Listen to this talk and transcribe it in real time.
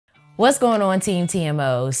What's going on, Team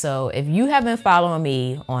TMO? So if you have been following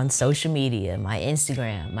me on social media, my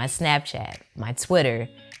Instagram, my Snapchat, my Twitter,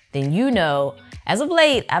 then you know, as of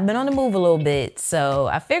late, I've been on the move a little bit. So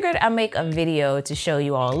I figured I'd make a video to show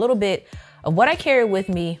you all a little bit of what I carry with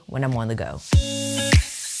me when I'm on the go.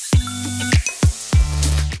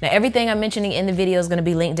 Now, everything I'm mentioning in the video is gonna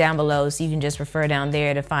be linked down below, so you can just refer down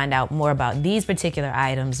there to find out more about these particular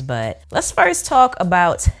items. But let's first talk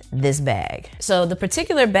about this bag. So the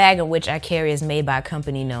particular bag in which I carry is made by a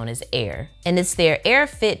company known as Air, and it's their Air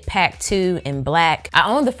Fit Pack 2 in black. I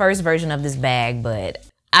own the first version of this bag, but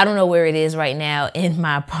I don't know where it is right now in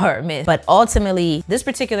my apartment, but ultimately this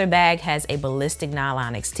particular bag has a ballistic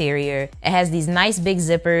nylon exterior. It has these nice big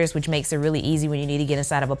zippers, which makes it really easy when you need to get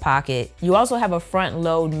inside of a pocket. You also have a front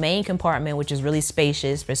load main compartment, which is really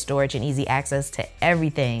spacious for storage and easy access to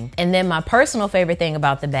everything. And then my personal favorite thing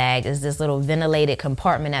about the bag is this little ventilated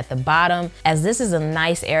compartment at the bottom, as this is a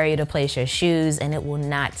nice area to place your shoes and it will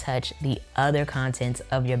not touch the other contents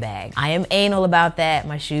of your bag. I am anal about that.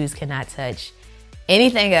 My shoes cannot touch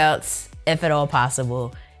anything else, if at all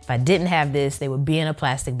possible. If I didn't have this, they would be in a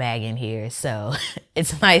plastic bag in here. So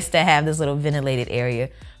it's nice to have this little ventilated area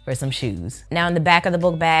for some shoes. Now in the back of the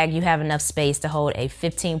book bag, you have enough space to hold a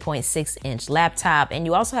 15.6-inch laptop, and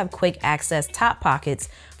you also have quick access top pockets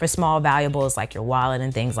for small valuables like your wallet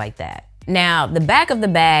and things like that. Now, the back of the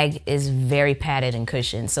bag is very padded and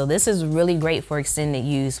cushioned, so this is really great for extended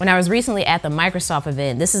use. When I was recently at the Microsoft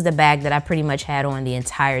event, this is the bag that I pretty much had on the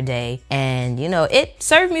entire day, and you know, it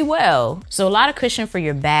served me well. So a lot of cushion for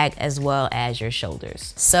your back as well as your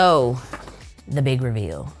shoulders. So, the big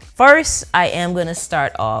reveal. First, I am gonna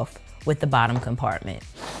start off with the bottom compartment.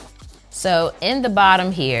 So in the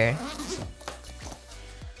bottom here,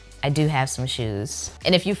 I do have some shoes.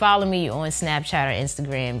 And if you follow me on Snapchat or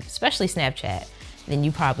Instagram, especially Snapchat, then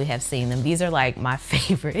you probably have seen them. These are like my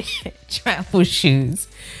favorite travel shoes.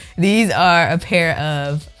 These are a pair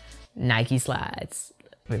of Nike slides.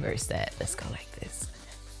 Reverse that, let's go like this.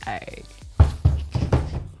 All right.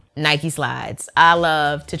 Nike slides. I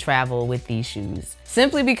love to travel with these shoes.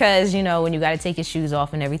 Simply because, you know, when you gotta take your shoes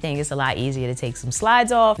off and everything, it's a lot easier to take some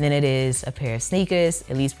slides off than it is a pair of sneakers,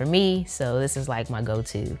 at least for me. So this is like my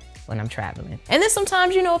go-to when I'm traveling. And then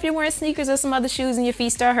sometimes, you know, if you're wearing sneakers or some other shoes and your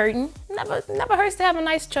feet start hurting, never hurts to have a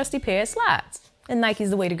nice trusty pair of slides. And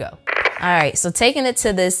Nike's the way to go. All right, so taking it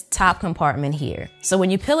to this top compartment here. So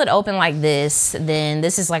when you peel it open like this, then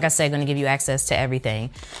this is, like I said, gonna give you access to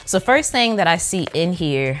everything. So first thing that I see in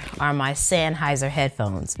here are my Sennheiser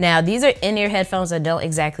headphones. Now, these are in-ear headphones. I don't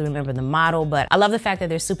exactly remember the model, but I love the fact that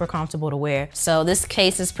they're super comfortable to wear. So this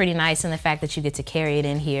case is pretty nice in the fact that you get to carry it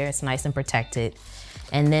in here. It's nice and protected.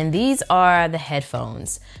 And then these are the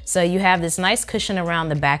headphones. So you have this nice cushion around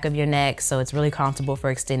the back of your neck, so it's really comfortable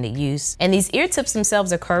for extended use. And these ear tips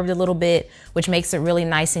themselves are curved a little bit, which makes it really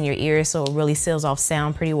nice in your ears, so it really seals off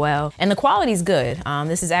sound pretty well. And the quality's good.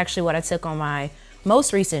 This is actually what I took on my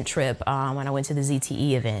most recent trip when I went to the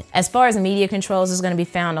ZTE event. As far as media controls, is gonna be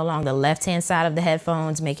found along the left-hand side of the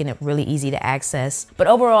headphones, making it really easy to access. But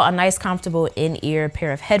overall, a nice, comfortable in-ear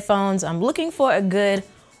pair of headphones. I'm looking for a good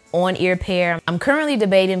on-ear pair. I'm currently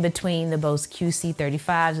debating between the Bose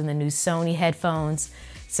QC35s and the new Sony headphones.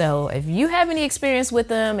 So if you have any experience with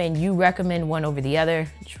them and you recommend one over the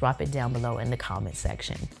other, drop it down below in the comment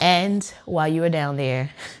section. And while you are down there,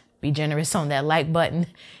 be generous on that like button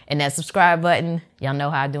and that subscribe button. Y'all know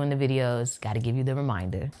how I do in the videos. Gotta give you the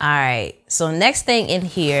reminder. All right, so next thing in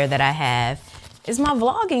here that I have is my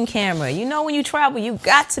vlogging camera. You know, when you travel, you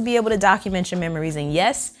got to be able to document your memories, and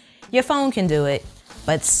yes, your phone can do it,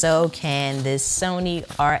 but so can this Sony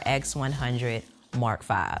RX100 Mark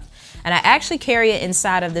V. And I actually carry it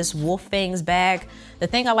inside of this Wolf Fangs bag. The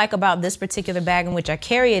thing I like about this particular bag in which I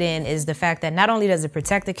carry it in is the fact that not only does it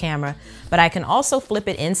protect the camera, but I can also flip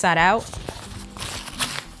it inside out.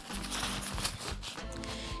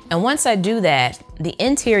 And once I do that, the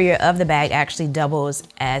interior of the bag actually doubles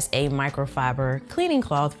as a microfiber cleaning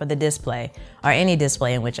cloth for the display, or any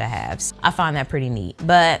display in which I have. So I find that pretty neat.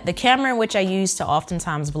 But the camera in which I use to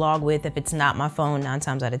oftentimes vlog with, if it's not my phone, 9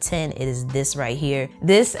 times out of 10, it is this right here.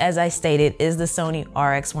 This, as I stated, is the Sony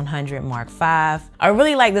RX100 Mark V. I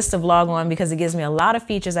really like this to vlog on because it gives me a lot of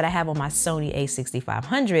features that I have on my Sony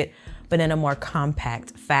a6500, but in a more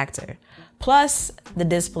compact factor. Plus, the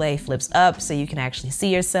display flips up so you can actually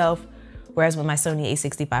see yourself. Whereas with my Sony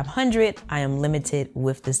a6500, I am limited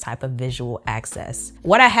with this type of visual access.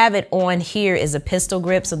 What I have it on here is a pistol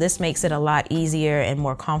grip, so this makes it a lot easier and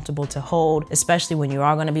more comfortable to hold, especially when you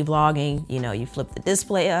are gonna be vlogging. You know, you flip the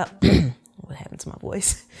display up. What happened to my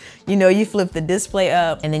voice? You know, you flip the display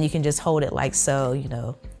up and then you can just hold it like so, you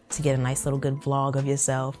know, to get a nice little good vlog of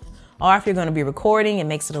yourself or if you're gonna be recording, it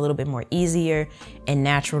makes it a little bit more easier and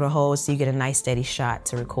natural to hold so you get a nice steady shot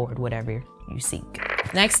to record whatever you seek.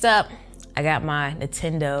 Next up, I got my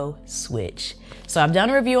Nintendo Switch. So I've done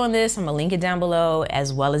a review on this. I'm gonna link it down below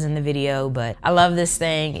as well as in the video, but I love this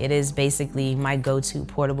thing. It is basically my go-to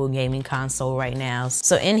portable gaming console right now.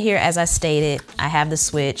 So in here, as I stated, I have the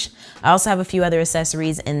Switch. I also have a few other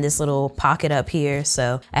accessories in this little pocket up here.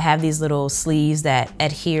 So I have these little sleeves that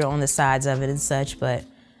adhere on the sides of it and such, but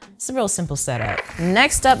it's a real simple setup.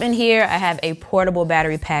 Next up in here, I have a portable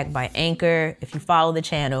battery pack by Anker. If you follow the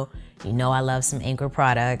channel, you know I love some Anker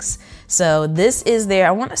products. So this is their,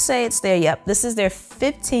 I wanna say it's their, yep, this is their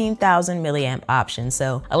 15,000 milliamp option.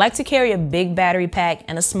 So I like to carry a big battery pack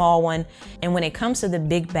and a small one. And when it comes to the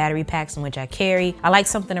big battery packs in which I carry, I like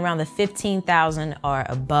something around the 15,000 or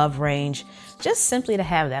above range, just simply to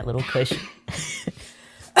have that little cushion.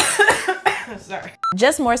 Sorry.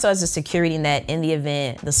 Just more so as a security net in the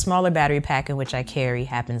event the smaller battery pack in which I carry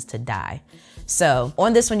happens to die. So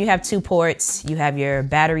on this one, you have 2 ports. You have your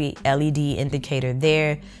battery LED indicator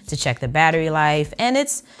there to check the battery life. And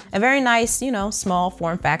it's a very nice, you know, small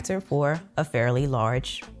form factor for a fairly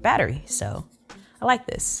large battery. So I like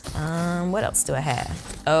this. What else do I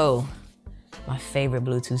have? Oh, my favorite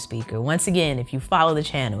Bluetooth speaker. Once again, if you follow the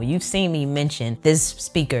channel, you've seen me mention this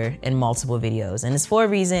speaker in multiple videos, and it's for a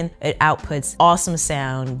reason. It outputs awesome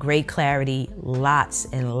sound, great clarity, lots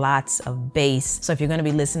and lots of bass. So if you're gonna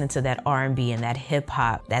be listening to that R&B and that hip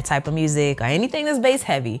hop, that type of music, or anything that's bass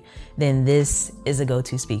heavy, then this is a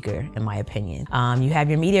go-to speaker in my opinion. You have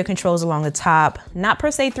your media controls along the top, not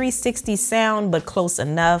per se 360 sound, but close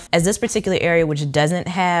enough, as this particular area, which doesn't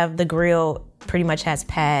have the grill, pretty much has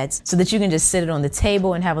pads so that you can just sit it on the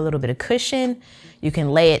table and have a little bit of cushion. You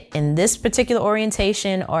can lay it in this particular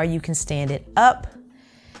orientation, or you can stand it up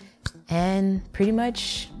and pretty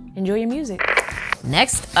much enjoy your music.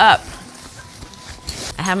 Next up,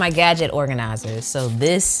 I have my gadget organizer. So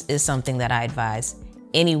this is something that I advise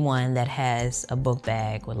anyone that has a book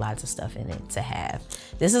bag with lots of stuff in it to have.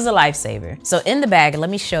 This is a lifesaver. So in the bag, let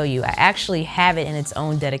me show you, I actually have it in its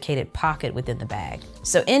own dedicated pocket within the bag.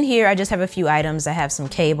 So in here, I just have a few items. I have some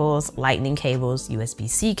cables, lightning cables,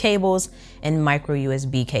 USB-C cables, and micro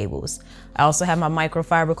USB cables. I also have my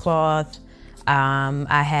microfiber cloth.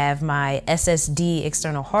 I have my SSD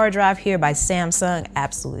external hard drive here by Samsung.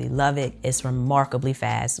 Absolutely love it. It's remarkably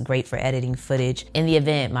fast, great for editing footage. In the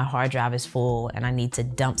event my hard drive is full and I need to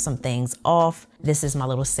dump some things off, this is my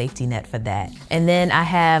little safety net for that. And then I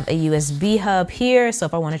have a USB hub here. So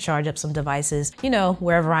if I want to charge up some devices, you know,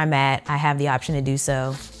 wherever I'm at, I have the option to do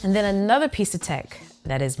so. And then another piece of tech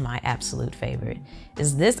that is my absolute favorite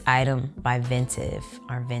is this item by Ventive.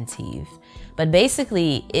 But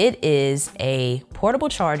basically it is a portable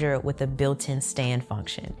charger with a built-in stand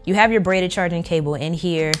function. You have your braided charging cable in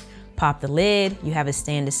here, pop the lid, you have a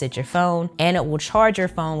stand to sit your phone, and it will charge your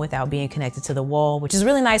phone without being connected to the wall, which is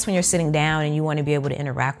really nice when you're sitting down and you want to be able to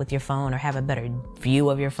interact with your phone or have a better view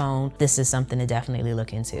of your phone. This is something to definitely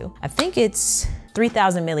look into. I think it's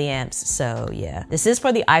 3,000 milliamps, so yeah. This is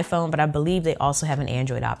for the iPhone, but I believe they also have an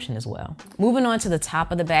Android option as well. Moving on to the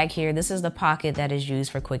top of the bag here, this is the pocket that is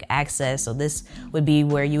used for quick access. So this would be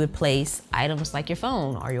where you would place items like your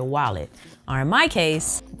phone or your wallet, or in my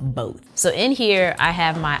case, both. So in here, I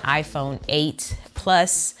have my iPhone 8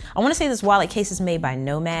 Plus. I wanna say this wallet case is made by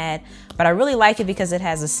Nomad, but I really like it because it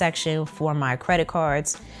has a section for my credit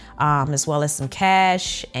cards, as well as some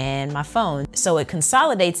cash and my phone. So it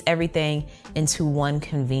consolidates everything into one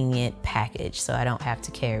convenient package, so I don't have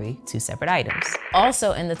to carry 2 separate items.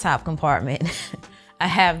 Also in the top compartment, I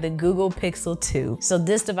have the Google Pixel 2. So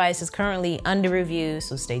this device is currently under review,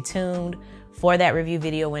 so stay tuned for that review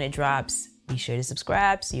video when it drops. Be sure to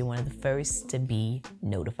subscribe so you're one of the first to be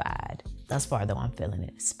notified. Thus far though, I'm feeling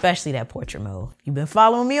it, especially that portrait mode. If you've been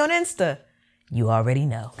following me on Insta, you already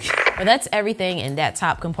know. But that's everything in that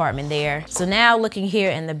top compartment there. So now looking here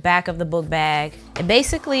in the back of the book bag, it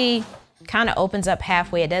basically kind of opens up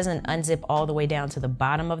halfway. It doesn't unzip all the way down to the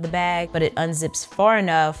bottom of the bag, but it unzips far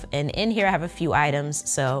enough. And in here I have a few items.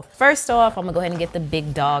 So first off, I'm gonna go ahead and get the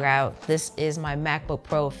big dog out. This is my MacBook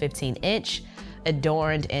Pro 15-inch.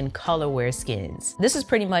 Adorned in colorware skins. This is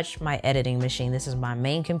pretty much my editing machine. This is my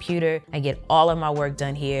main computer. I get all of my work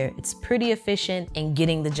done here. It's pretty efficient in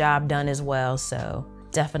getting the job done as well, so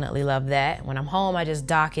definitely love that. When I'm home, I just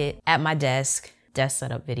dock it at my desk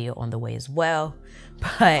setup video on the way as well,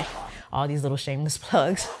 but all these little shameless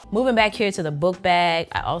plugs. Moving back here to the book bag,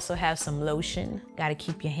 I also have some lotion. Gotta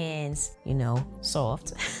keep your hands, you know,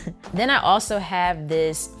 soft. Then I also have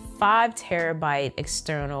this 5 terabyte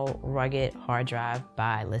external rugged hard drive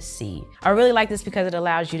by ALEXIS. I really like this because it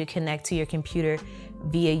allows you to connect to your computer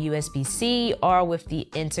via USB-C or with the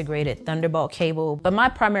integrated Thunderbolt cable, but my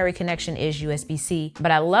primary connection is USB-C.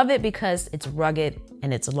 But I love it because it's rugged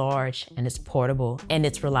and it's large and it's portable and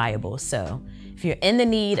it's reliable. So if you're in the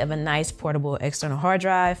need of a nice portable external hard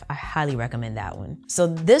drive, I highly recommend that one. So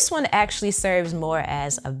this one actually serves more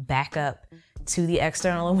as a backup to the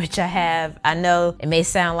external, which I have. I know it may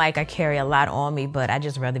sound like I carry a lot on me, but I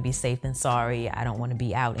just rather be safe than sorry. I don't want to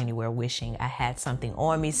be out anywhere wishing I had something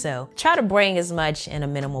on me. So try to bring as much in a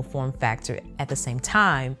minimal form factor at the same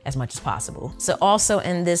time as much as possible. So also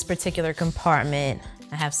in this particular compartment,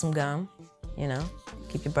 I have some gum, you know,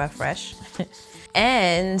 keep your breath fresh.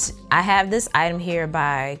 And I have this item here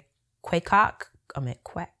by Quack.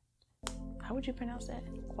 How would you pronounce that?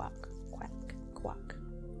 Quack.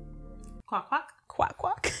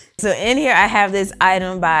 So in here I have this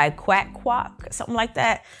item by Quack, something like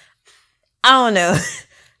that. I don't know.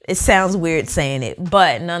 It sounds weird saying it,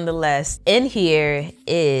 but nonetheless, in here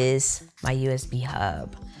is my USB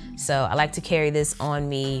hub. So I like to carry this on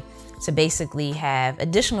me to basically have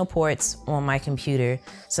additional ports on my computer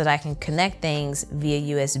so that I can connect things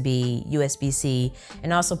via USB, USB-C,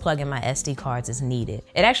 and also plug in my SD cards as needed.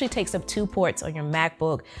 It actually takes up 2 ports on your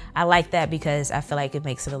MacBook. I like that because I feel like it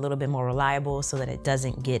makes it a little bit more reliable so that it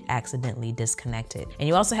doesn't get accidentally disconnected. And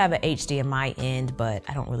you also have an HDMI end, but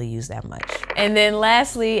I don't really use that much. And then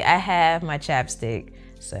lastly, I have my chapstick.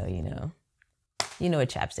 So, you know what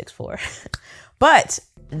chapstick's for. But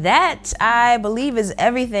that, I believe, is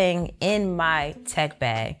everything in my tech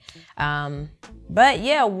bag. But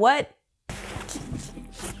yeah, what? I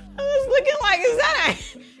was looking like, is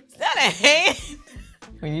that a hand?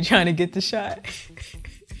 When you're trying to get the shot.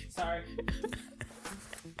 Sorry.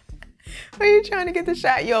 When you're trying to get the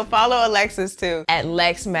shot, yo, follow Alexis too at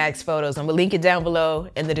Lex Max Photos. I'm gonna link it down below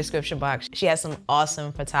in the description box. She has some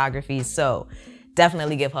awesome photography, so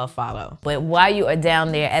definitely give her a follow. But while you are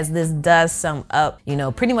down there, as this does sum up, you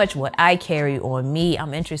know, pretty much what I carry on me,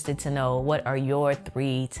 I'm interested to know what are your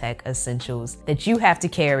 3 tech essentials that you have to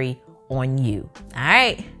carry on you. All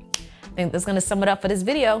right, I think that's gonna sum it up for this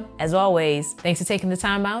video. As always, thanks for taking the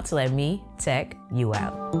time out to let me tech you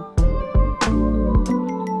out.